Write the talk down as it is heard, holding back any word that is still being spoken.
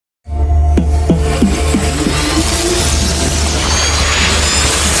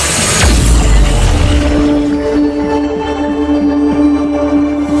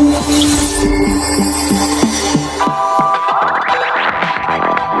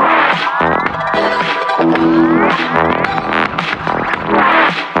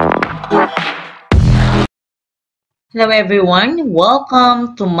Hello everyone,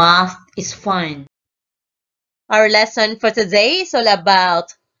 welcome to Math is Fun. Our lesson for today is all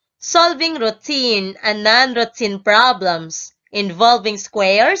about solving routine and non-routine problems involving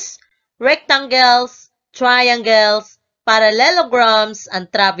squares, rectangles, triangles, parallelograms,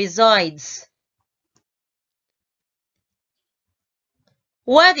 and trapezoids.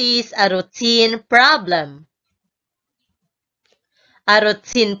 What is a routine problem? A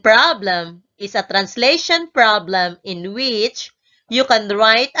routine problem is a translation problem in which you can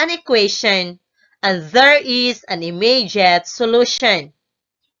write an equation and there is an immediate solution.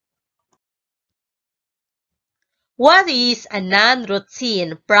 What is a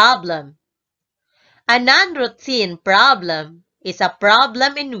non-routine problem? A non-routine problem is a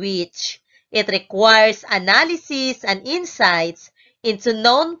problem in which it requires analysis and insights into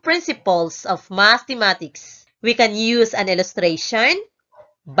known principles of mathematics. We can use an illustration,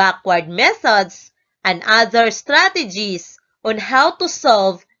 backward methods, and other strategies on how to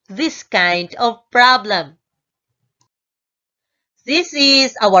solve this kind of problem. This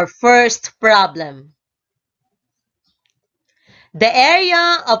is our first problem. The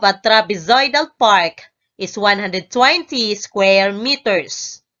area of a trapezoidal park is 120 square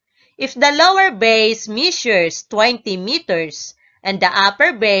meters. If the lower base measures 20 meters and the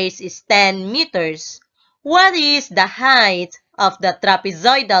upper base is 10 meters, what is the height of the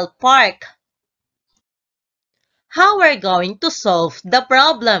trapezoidal park? How we're going to solve the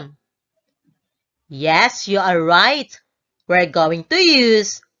problem? Yes, you are right. We're going to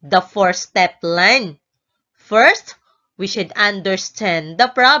use the four-step plan. First, we should understand the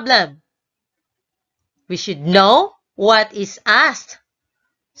problem. We should know what is asked.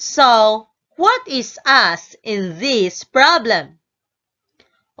 So, what is asked in this problem?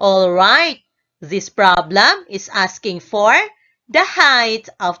 Alright, this problem is asking for the height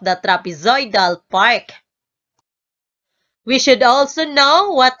of the trapezoidal park. We should also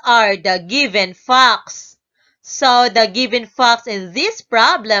know what are the given facts. So, the given facts in this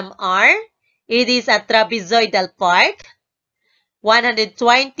problem are, it is a trapezoidal park,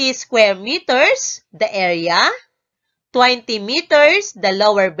 120 square meters, the area, 20 meters, the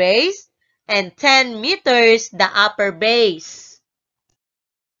lower base, and 10 meters, the upper base.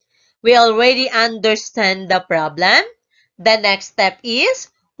 We already understand the problem. The next step is,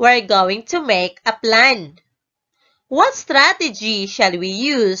 we're going to make a plan. What strategy shall we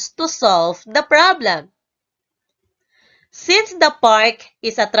use to solve the problem? Since the park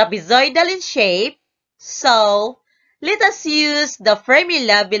is a trapezoidal in shape, so let us use the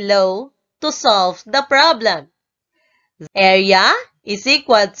formula below to solve the problem. Area is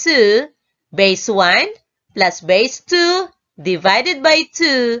equal to base 1 plus base 2 divided by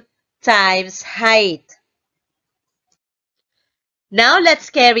 2 times height. Now let's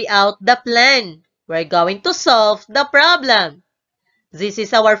carry out the plan. We're going to solve the problem. This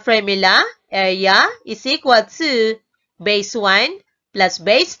is our formula. Area is equal to base 1 plus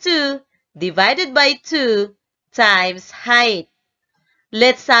base 2 divided by 2 times height.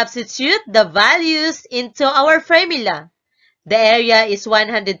 Let's substitute the values into our formula. The area is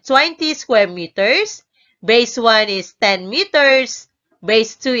 120 square meters. Base 1 is 10 meters.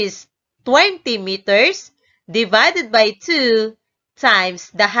 Base 2 is 20 meters divided by 2 times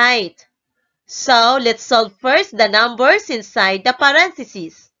the height. So, let's solve first the numbers inside the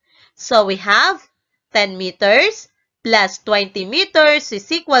parentheses. So, we have 10 meters plus 20 meters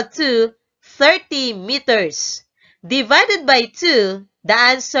is equal to 30 meters. Divided by 2, the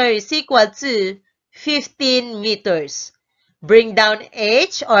answer is equal to 15 meters. Bring down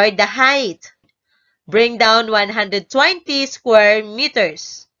h or the height. Bring down 120 square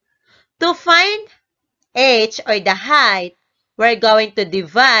meters. To find h or the height, we're going to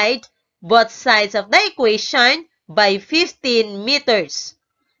divide both sides of the equation by 15 meters.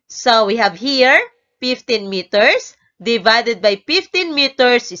 So, we have here 15 meters divided by 15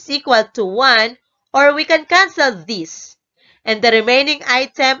 meters is equal to 1, or we can cancel this. And the remaining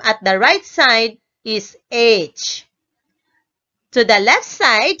item at the right side is h. To the left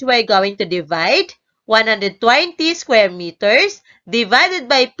side, we're going to divide 120 square meters divided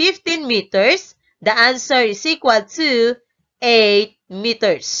by 15 meters. The answer is equal to 8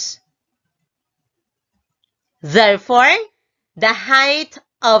 meters. Therefore, the height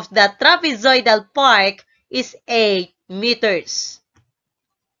of the trapezoidal park is 8 meters.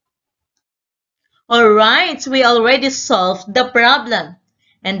 Alright, we already solved the problem.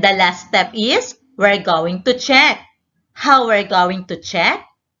 And the last step is, we're going to check. How we're going to check?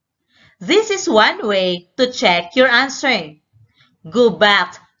 This is one way to check your answer. Go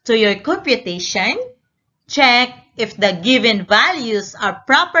back to your computation. Check if the given values are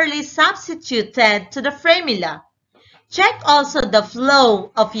properly substituted to the formula. Check also the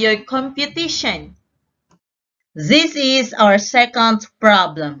flow of your computation. This is our second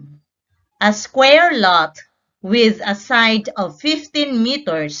problem. A square lot with a side of 15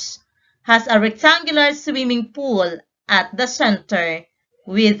 meters has a rectangular swimming pool at the center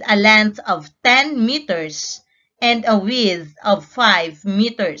with a length of 10 meters and a width of 5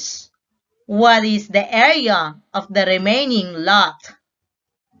 meters. What is the area of the remaining lot?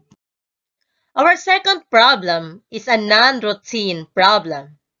 Our second problem is a non-routine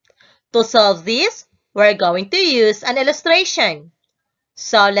problem. To solve this, we're going to use an illustration.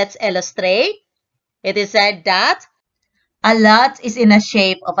 So let's illustrate. It is said that a lot is in a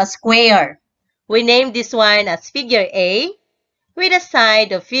shape of a square. We name this one as figure A with a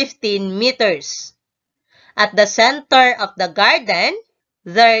side of 15 meters. At the center of the garden,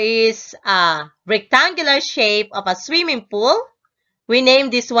 there is a rectangular shape of a swimming pool. We name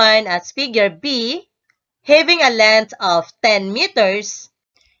this one as figure B, having a length of 10 meters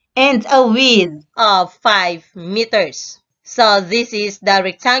and a width of 5 meters. So this is the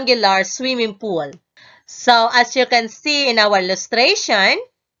rectangular swimming pool. So as you can see in our illustration,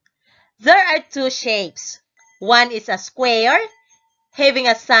 there are two shapes. One is a square having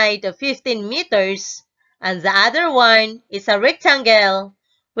a side of 15 meters, and the other one is a rectangle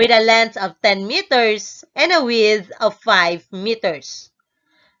with a length of 10 meters and a width of 5 meters.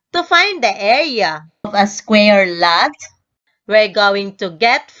 To find the area of a square lot, we're going to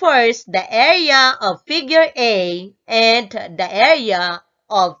get first the area of figure A and the area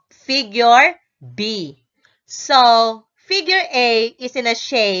of figure B. So, figure A is in a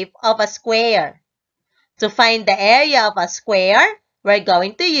shape of a square. To find the area of a square, we're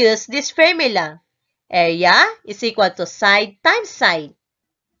going to use this formula. Area is equal to side times side.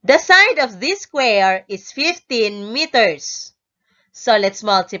 The side of this square is 15 meters. So let's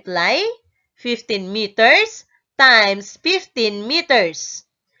multiply 15 meters times 15 meters.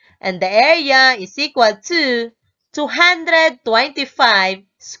 And the area is equal to 225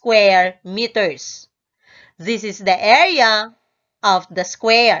 square meters. This is the area of the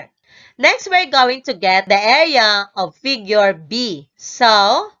square. Next, we're going to get the area of figure B.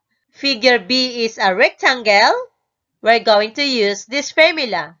 So, figure B is a rectangle. We're going to use this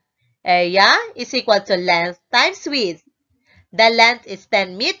formula. Area is equal to length times width. The length is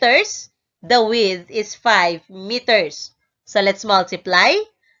 10 meters. The width is 5 meters. So, let's multiply.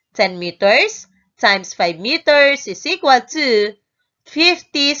 10 meters times 5 meters is equal to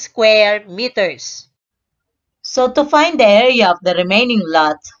 50 square meters. So, to find the area of the remaining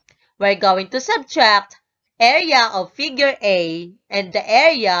lot, we're going to subtract area of figure A and the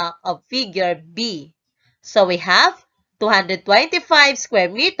area of figure B. So we have 225 square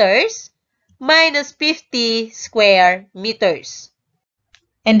meters minus 50 square meters.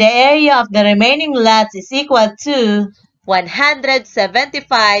 And the area of the remaining lots is equal to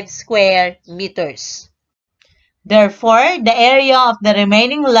 175 square meters. Therefore, the area of the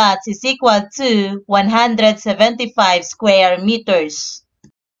remaining lots is equal to 175 square meters.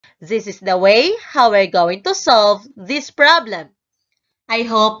 This is the way how we're going to solve this problem. I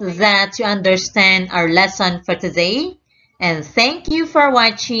hope that you understand our lesson for today, and thank you for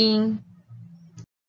watching.